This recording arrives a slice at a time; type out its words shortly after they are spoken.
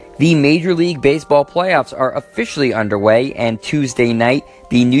The Major League Baseball playoffs are officially underway, and Tuesday night,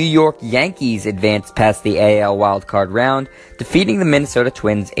 the New York Yankees advanced past the AL Wildcard round, defeating the Minnesota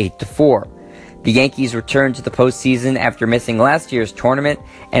Twins 8-4. The Yankees returned to the postseason after missing last year's tournament,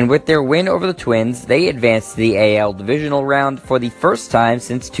 and with their win over the Twins, they advanced to the AL divisional round for the first time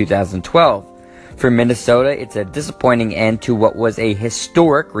since 2012. For Minnesota, it's a disappointing end to what was a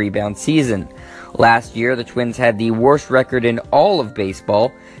historic rebound season. Last year, the Twins had the worst record in all of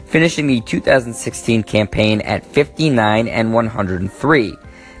baseball, finishing the 2016 campaign at 59-103.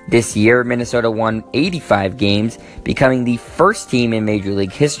 This year, Minnesota won 85 games, becoming the first team in Major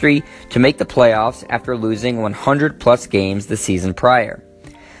League history to make the playoffs after losing 100-plus games the season prior.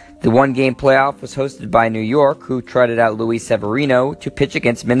 The one-game playoff was hosted by New York, who trotted out Luis Severino to pitch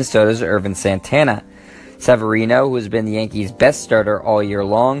against Minnesota's Ervin Santana. Severino, who has been the Yankees' best starter all year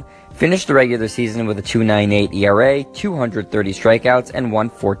long, finished the regular season with a 2.98 ERA, 230 strikeouts, and won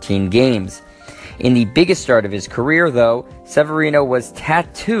 14 games. In the biggest start of his career, though, Severino was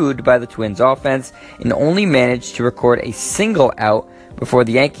tattooed by the Twins' offense and only managed to record a single out before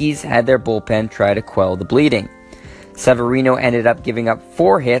the Yankees had their bullpen try to quell the bleeding. Severino ended up giving up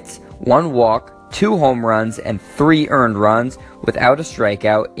 4 hits, 1 walk, 2 home runs, and 3 earned runs without a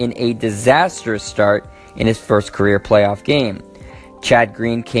strikeout in a disastrous start in his first career playoff game. Chad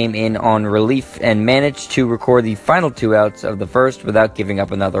Green came in on relief and managed to record the final 2 outs of the first without giving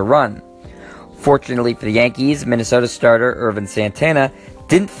up another run. Fortunately for the Yankees, Minnesota starter Ervin Santana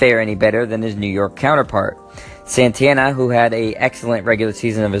didn't fare any better than his New York counterpart. Santana, who had an excellent regular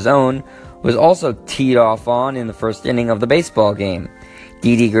season of his own, was also teed off on in the first inning of the baseball game.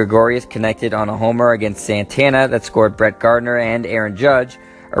 Didi Gregorius connected on a homer against Santana that scored Brett Gardner and Aaron Judge,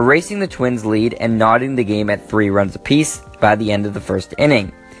 erasing the Twins' lead and knotting the game at 3 runs apiece by the end of the first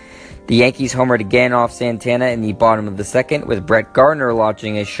inning. The Yankees homered again off Santana in the bottom of the second, with Brett Gardner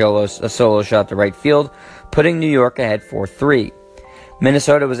launching a solo shot to right field, putting New York ahead 4-3.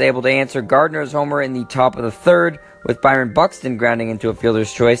 Minnesota was able to answer Gardner's homer in the top of the third, with Byron Buxton grounding into a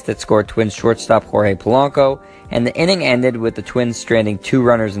fielder's choice that scored Twins shortstop Jorge Polanco, and the inning ended with the Twins stranding 2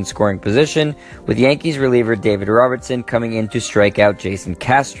 runners in scoring position, with Yankees reliever David Robertson coming in to strike out Jason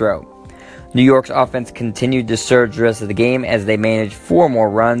Castro. New York's offense continued to surge the rest of the game as they managed 4 more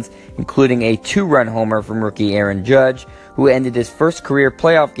runs, including a 2-run homer from rookie Aaron Judge, who ended his first career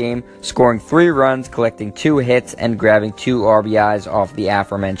playoff game scoring 3 runs, collecting 2 hits, and grabbing 2 RBIs off the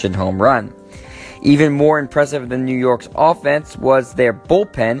aforementioned home run. Even more impressive than New York's offense was their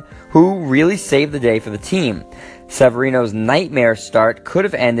bullpen, who really saved the day for the team. Severino's nightmare start could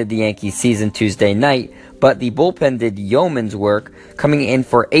have ended the Yankees' season Tuesday night, but the bullpen did yeoman's work, coming in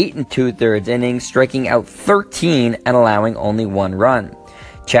for 8 2/3 innings, striking out 13 and allowing only 1 run.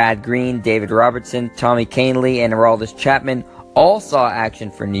 Chad Green, David Robertson, Tommy Kahnle, and Aroldis Chapman all saw action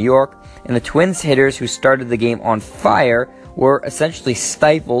for New York, and the Twins hitters who started the game on fire were essentially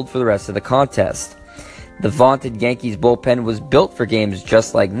stifled for the rest of the contest. The vaunted Yankees bullpen was built for games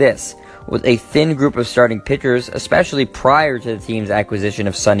just like this. With a thin group of starting pitchers, especially prior to the team's acquisition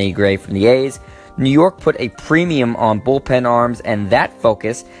of Sonny Gray from the A's, New York put a premium on bullpen arms, and that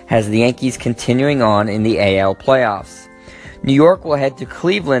focus has the Yankees continuing on in the AL playoffs. New York will head to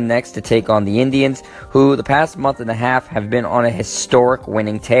Cleveland next to take on the Indians, who the past month and a half have been on a historic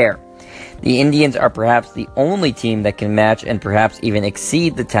winning tear. The Indians are perhaps the only team that can match and perhaps even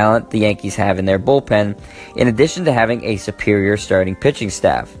exceed the talent the Yankees have in their bullpen, in addition to having a superior starting pitching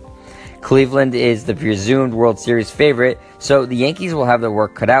staff. Cleveland is the presumed World Series favorite, so the Yankees will have their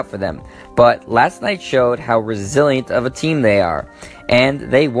work cut out for them. But last night showed how resilient of a team they are,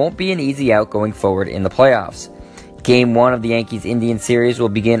 and they won't be an easy out going forward in the playoffs. Game 1 of the Yankees-Indian series will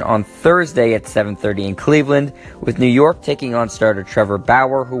begin on Thursday at 7:30 in Cleveland, with New York taking on starter Trevor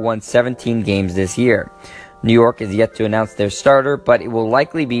Bauer, who won 17 games this year. New York is yet to announce their starter, but it will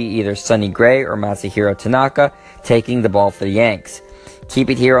likely be either Sonny Gray or Masahiro Tanaka taking the ball for the Yanks. Keep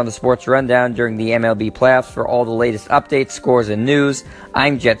it here on the Sports Rundown during the MLB playoffs for all the latest updates, scores, and news.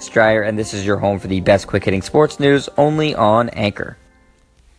 I'm Jet Stryer, and this is your home for the best quick-hitting sports news only on Anchor.